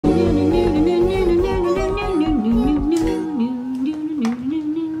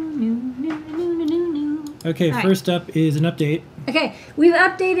Okay, first up is an update. Okay, we've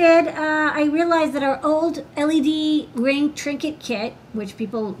updated. I realized that our old LED ring trinket kit, which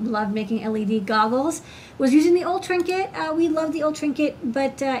people love making LED goggles, was using the old trinket. We love the old trinket,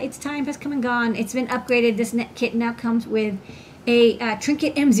 but its time has come and gone. It's been upgraded. This kit now comes with a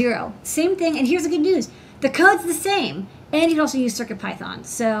Trinket M0. Same thing, and here's the good news. The code's the same, and you can also use CircuitPython.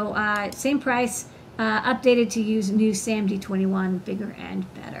 So same price, updated to use new SAMD21, bigger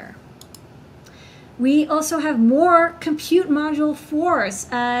and better. We also have more compute module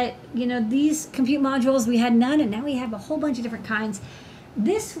 4s. You know, these compute modules, we had none, and now we have a whole bunch of different kinds.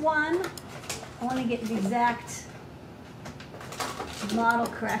 This one, I want to get the exact model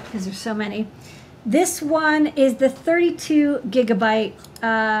correct because there's so many. This one is the 32 gigabyte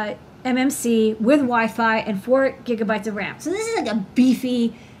MMC with Wi-Fi and 4 gigabytes of RAM. So this is like a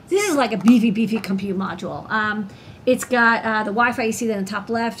beefy compute module. It's got the Wi-Fi, you see that in the top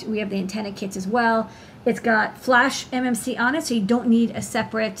left. We have the antenna kits as well. It's got flash MMC on it, so you don't need a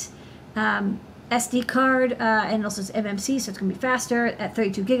separate SD card, and also it's MMC, so it's going to be faster at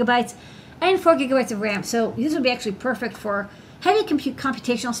 32 gigabytes, and 4 gigabytes of RAM. So this would be actually perfect for heavy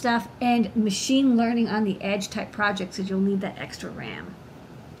computational stuff and machine learning on the edge type projects, because you'll need that extra RAM.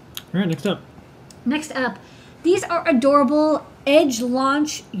 All right, next up. Next up, these are adorable edge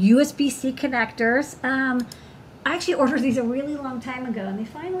launch USB-C connectors. I actually ordered these a really long time ago, and they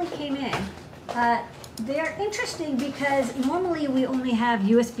finally came in. They're interesting because normally we only have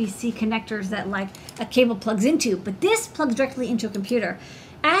USB-C connectors that like a cable plugs into, but this plugs directly into a computer,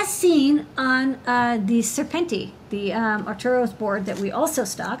 as seen on the Serpenti, the Arturo's board that we also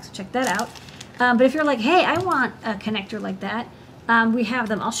stock. So check that out. But if you're like, hey, I want a connector like that, we have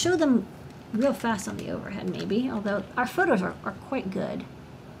them. I'll show them real fast on the overhead, maybe, although our photos are quite good.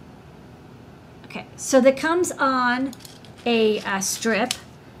 Okay, so that comes on a strip,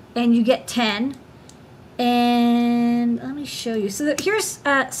 and you get 10. And let me show you. So here's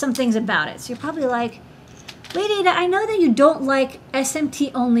some things about it. So you're probably like, wait, Ada, I know that you don't like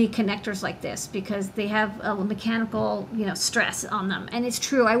SMT-only connectors like this because they have a mechanical, stress on them. And it's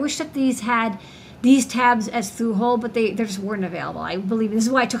true. I wish that these had these tabs as through-hole, but they just weren't available. I believe this is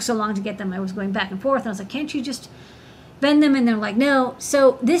why it took so long to get them. I was going back and forth, and I was like, can't you just bend them? And they're like, no.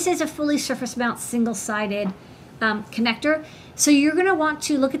 So this is a fully surface mount single-sided connector. So you're going to want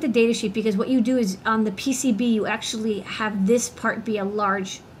to look at the data sheet, because what you do is on the PCB you actually have this part be a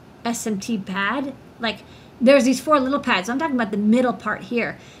large SMT pad. Like there's these 4 little pads. I'm talking about the middle part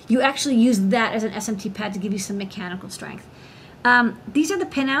here. You actually use that as an SMT pad to give you some mechanical strength. These are the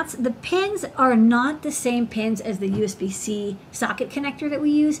pinouts. The pins are not the same pins as the USB-C socket connector that we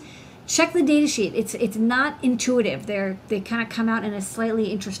use. Check the data sheet. It's not intuitive. They kind of come out in a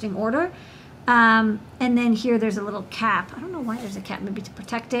slightly interesting order. And then here there's a little cap. I don't know why there's a cap, maybe to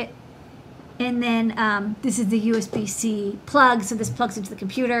protect it. And then this is the USB-C plug. So this plugs into the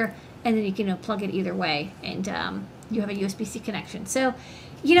computer, and then you can plug it either way, and you have a USB-C connection. So,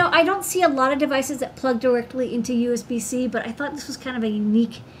 I don't see a lot of devices that plug directly into USB-C, but I thought this was kind of a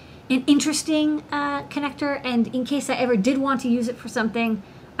unique and interesting connector. And in case I ever did want to use it for something,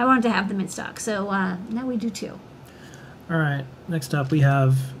 I wanted to have them in stock. So now we do too. All right, next up we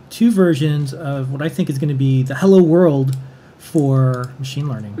have 2 versions of what I think is going to be the Hello World for machine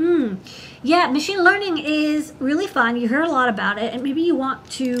learning. Yeah, machine learning is really fun. You hear a lot about it, and maybe you want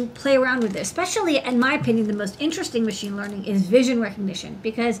to play around with this. Especially, in my opinion, the most interesting machine learning is vision recognition,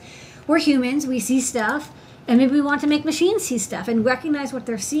 because we're humans, we see stuff, and maybe we want to make machines see stuff and recognize what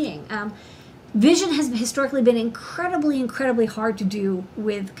they're seeing. Vision has historically been incredibly hard to do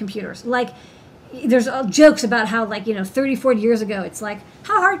with computers. Like, there's jokes about how, 30, 40 years ago, it's like,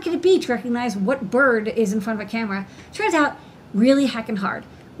 how hard could it be to recognize what bird is in front of a camera? Turns out, really heckin' hard.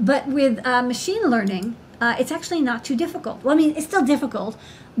 But with machine learning, it's actually not too difficult. Well, I mean, it's still difficult,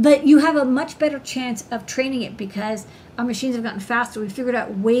 but you have a much better chance of training it because our machines have gotten faster. We've figured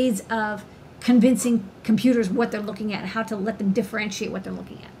out ways of convincing computers what they're looking at and how to let them differentiate what they're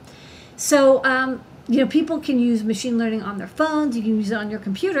looking at. So, people can use machine learning on their phones, you can use it on your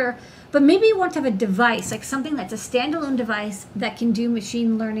computer, but maybe you want to have a device, like something that's a standalone device that can do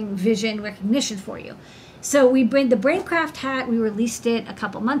machine learning vision recognition for you. So we bring the BrainCraft hat, we released it a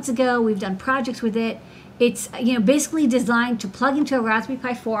couple months ago, we've done projects with it. It's basically designed to plug into a Raspberry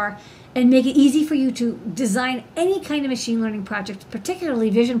Pi 4 and make it easy for you to design any kind of machine learning project,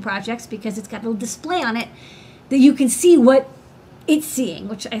 particularly vision projects, because it's got a little display on it that you can see what it's seeing,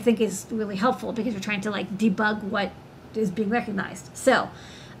 which I think is really helpful because you're trying to debug what is being recognized. So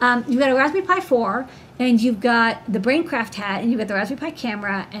You've got a Raspberry Pi 4, and you've got the Braincraft hat, and you've got the Raspberry Pi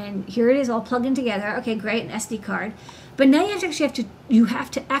camera, and here it is all plugged in together. Okay, great, an SD card. But now you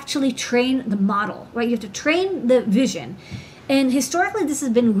have to actually train the model, right? You have to train the vision. And historically, this has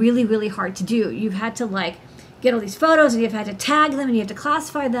been really, really hard to do. You've had to like get all these photos, and you've had to tag them, and you have to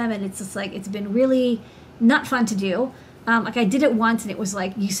classify them, and it's just like, it's been really not fun to do. Like I did it once, and it was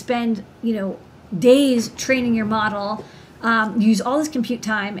like you spend, days training your model, use all this compute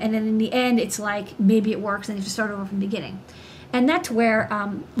time, and then in the end, it's like maybe it works, and you have to start over from the beginning. And that's where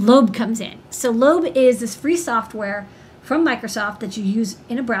Lobe comes in. So Lobe is this free software from Microsoft that you use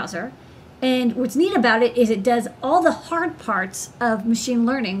in a browser. And what's neat about it is it does all the hard parts of machine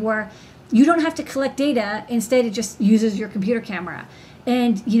learning, where you don't have to collect data. Instead, it just uses your computer camera.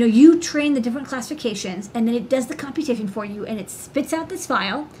 And you train the different classifications, and then it does the computation for you, and it spits out this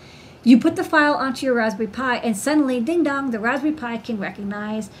file. You put the file onto your Raspberry Pi, and suddenly, ding dong, the Raspberry Pi can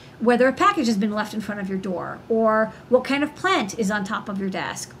recognize whether a package has been left in front of your door, or what kind of plant is on top of your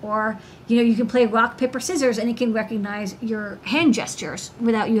desk, or you can play rock, paper, scissors, and it can recognize your hand gestures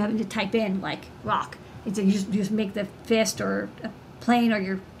without you having to type in like rock. You just make the fist or a plane or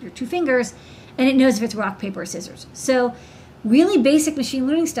your two fingers, and it knows if it's rock, paper, or scissors. So really basic machine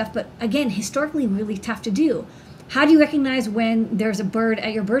learning stuff, but again, historically really tough to do. How do you recognize when there's a bird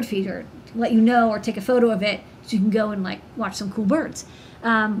at your bird feeder? Let you know, or take a photo of it so you can go and like watch some cool birds.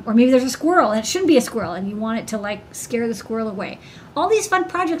 Or maybe there's a squirrel, and it shouldn't be a squirrel, and you want it to like scare the squirrel away. All these fun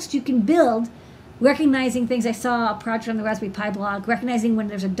projects you can build, recognizing things. I saw a project on the Raspberry Pi blog, recognizing when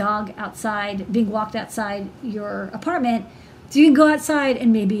there's a dog outside, being walked outside your apartment, so you can go outside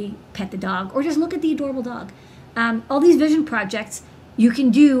and maybe pet the dog, or just look at the adorable dog. All these vision projects you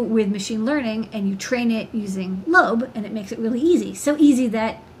can do with machine learning, and you train it using Lobe, and it makes it really easy. So easy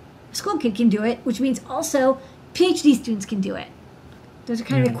that a school kid can do it, which means also PhD students can do it. Those are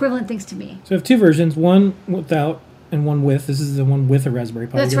kind of equivalent things to me. So I have two versions, one without and one with. This is the one with a Raspberry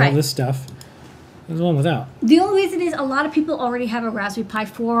Pi. That's you get right. all this stuff. There's one without. The only reason is a lot of people already have a Raspberry Pi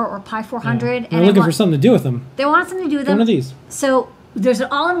 4 or Pi 400. And they're looking for something to do with them. They want something to do with them. One of these. So there's an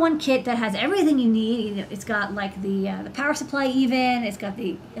all-in-one kit that has everything you need. It's got like the power supply even. It's got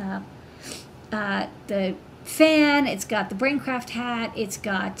the fan. It's got the Braincraft hat. It's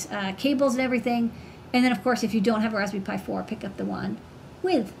got cables and everything. And then, of course, if you don't have a Raspberry Pi 4, pick up the one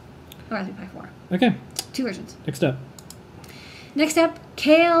with a Raspberry Pi 4. Okay. Two versions. Next up,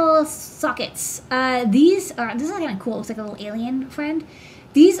 Kailh sockets. This is kind of cool. It looks like a little alien friend.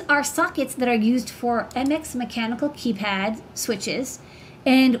 These are sockets that are used for MX mechanical keypad switches.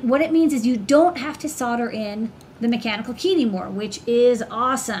 And what it means is you don't have to solder in the mechanical key anymore, which is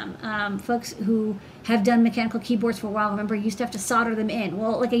awesome. Folks who have done mechanical keyboards for a while, remember, you used to have to solder them in.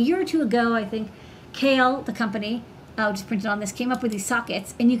 Well, like a year or two ago, I think Kailh, the company, which is printed on this, came up with these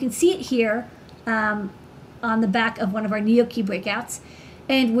sockets. And you can see it here on the back of one of our NeoKey breakouts.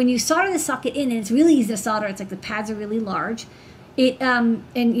 And when you solder the socket in, and it's really easy to solder, it's like the pads are really large. The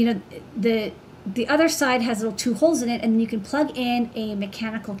other side has little two holes in it, and you can plug in a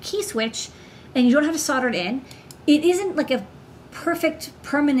mechanical key switch, and you don't have to solder it in. It isn't like a perfect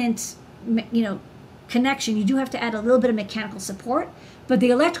permanent, connection. You do have to add a little bit of mechanical support, but the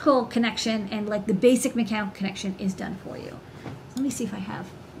electrical connection and like the basic mechanical connection is done for you. Let me see if I have.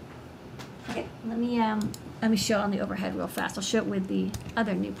 Okay, let me show on the overhead real fast. I'll show it with the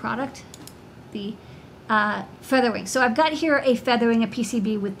other new product, the FeatherWing. So I've got here a FeatherWing, a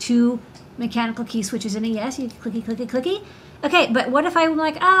PCB with two mechanical key switches in it. Yes, you clicky, clicky, clicky. Okay, but what if I'm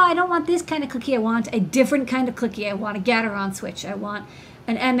like, oh, I don't want this kind of clicky. I want a different kind of clicky. I want a Gateron switch. I want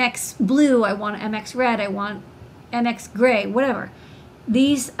an MX blue. I want an MX red. I want MX gray, whatever.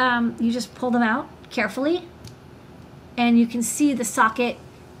 These, you just pull them out carefully, and you can see the socket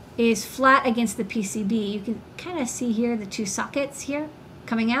is flat against the PCB. You can kind of see here the two sockets here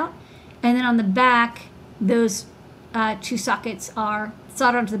coming out. And then on the back, those two sockets are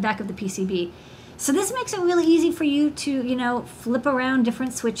soldered onto the back of the PCB. So this makes it really easy for you to, flip around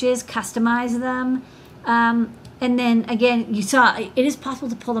different switches, customize them. And then, again, you saw it is possible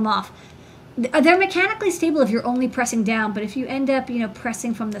to pull them off. They're mechanically stable if you're only pressing down, but if you end up,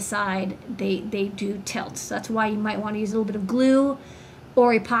 pressing from the side, they do tilt. So that's why you might want to use a little bit of glue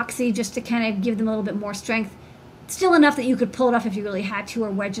or epoxy just to kind of give them a little bit more strength. Still enough that you could pull it off if you really had to, or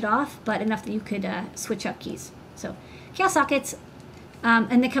wedge it off, but enough that you could switch up keys. So Kailh sockets,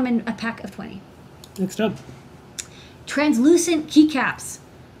 and they come in a pack of 20. Next up, translucent keycaps.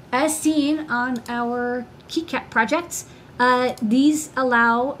 As seen on our keycap projects, these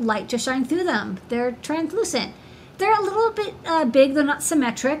allow light to shine through them. They're translucent. They're a little bit big. They're not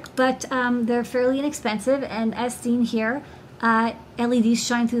symmetric, but they're fairly inexpensive. And as seen here, LEDs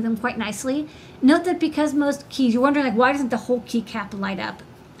shine through them quite nicely. Note that because most keys, you're wondering like why doesn't the whole keycap light up?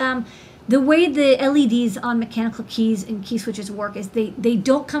 The way the LEDs on mechanical keys and key switches work is they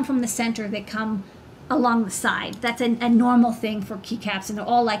don't come from the center, they come along the side. That's a normal thing for keycaps, and they're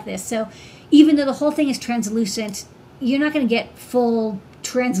all like this. So even though the whole thing is translucent, you're not going to get full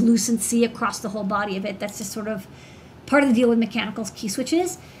translucency across the whole body of it. That's just sort of part of the deal with mechanical key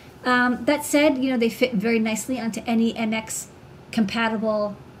switches. That said, you know, they fit very nicely onto any MX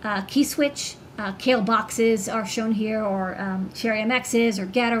compatible key switch. Kailh boxes are shown here, or Cherry MXs, or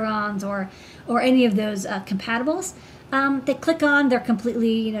Gaterons, or any of those compatibles. They click on, they're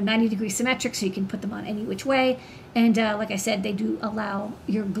completely 90-degree symmetric, so you can put them on any which way. And like I said, they do allow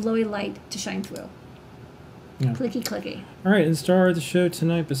your glowy light to shine through. Yeah. Clicky, clicky. All right, and the star of the show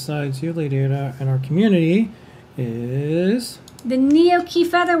tonight, besides you, Lady Ada, and our community, is the NeoKey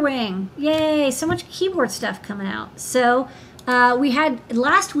FeatherWing. Yay! So much keyboard stuff coming out. So we had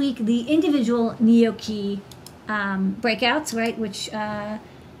last week the individual NeoKey breakouts, right? Which I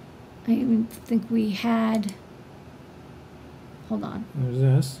even think we had. Hold on. There's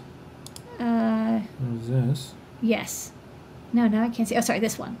this. There's this. Yes. No, now I can't see. Oh, sorry,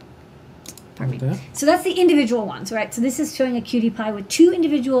 this one. Pardon me. So that's the individual ones, right? So this is showing a cutie pie with two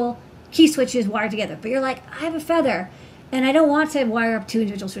individual key switches wired together. But you're like, I have a Feather, and I don't want to wire up two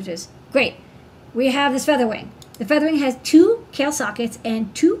individual switches. Great. We have this FeatherWing. The FeatherWing has two Kailh sockets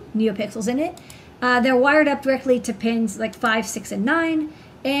and two NeoPixels in it. They're wired up directly to pins like 5, 6, and 9.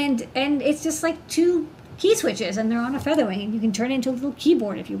 And it's just like two key switches, and they're on a FeatherWing, and you can turn it into a little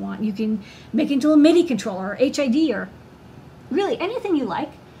keyboard if you want. You can make it into a MIDI controller, or HID, or really anything you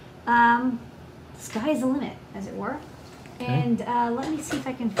like. Sky's the limit, as it were. Okay. And let me see if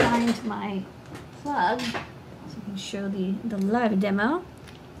I can find my plug so I can show the live demo.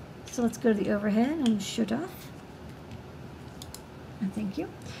 So let's go to the overhead and shut off. Thank you.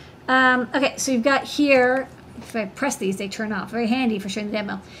 Okay, so you've got here, if I press these, they turn off. Very handy for showing the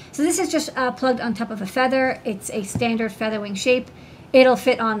demo. So this is just plugged on top of a feather. It's a standard FeatherWing shape. It'll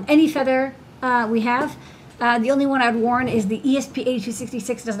fit on any feather we have. The only one I'd warn is the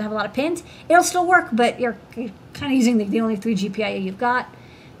ESP8266 doesn't have a lot of pins. It'll still work, but you're kind of using the only 3 GPIO you've got.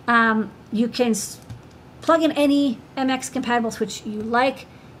 You can plug in any MX compatible switch you like,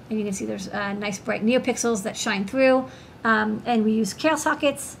 and you can see there's nice bright NeoPixels that shine through. And we use Kailh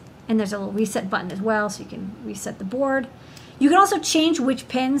sockets, and there's a little reset button as well, so you can reset the board. You can also change which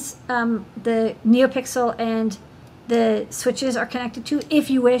pins the NeoPixel and the switches are connected to,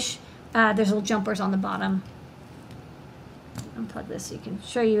 if you wish. There's little jumpers on the bottom. Unplug this so you can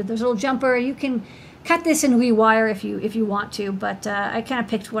show you. There's a little jumper. You can cut this and rewire if you want to, but I kind of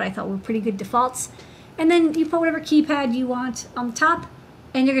picked what I thought were pretty good defaults. And then you put whatever keypad you want on the top,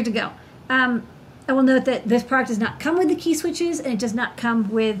 and you're good to go. I will note that this product does not come with the key switches, and it does not come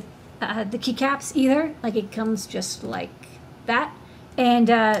with the keycaps either. Like, it comes just like that. And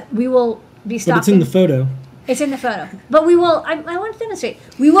we will be stocking. But it's in the photo. It's in the photo. But we will, I want to demonstrate.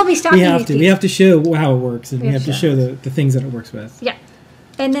 We will be stocking these keys. We have to show how it works, and we have to show the things that it works with. Yeah.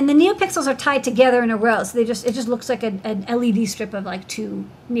 And then the NeoPixels are tied together in a row, so it just looks like an LED strip of like two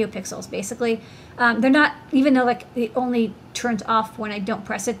NeoPixels, basically. They're not, even though like it only turns off when I don't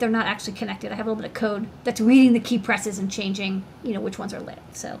press it, they're not actually connected. I have a little bit of code that's reading the key presses and changing, which ones are lit.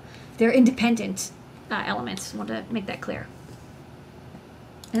 So they're independent elements. I want to make that clear.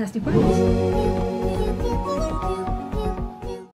 And that's the important.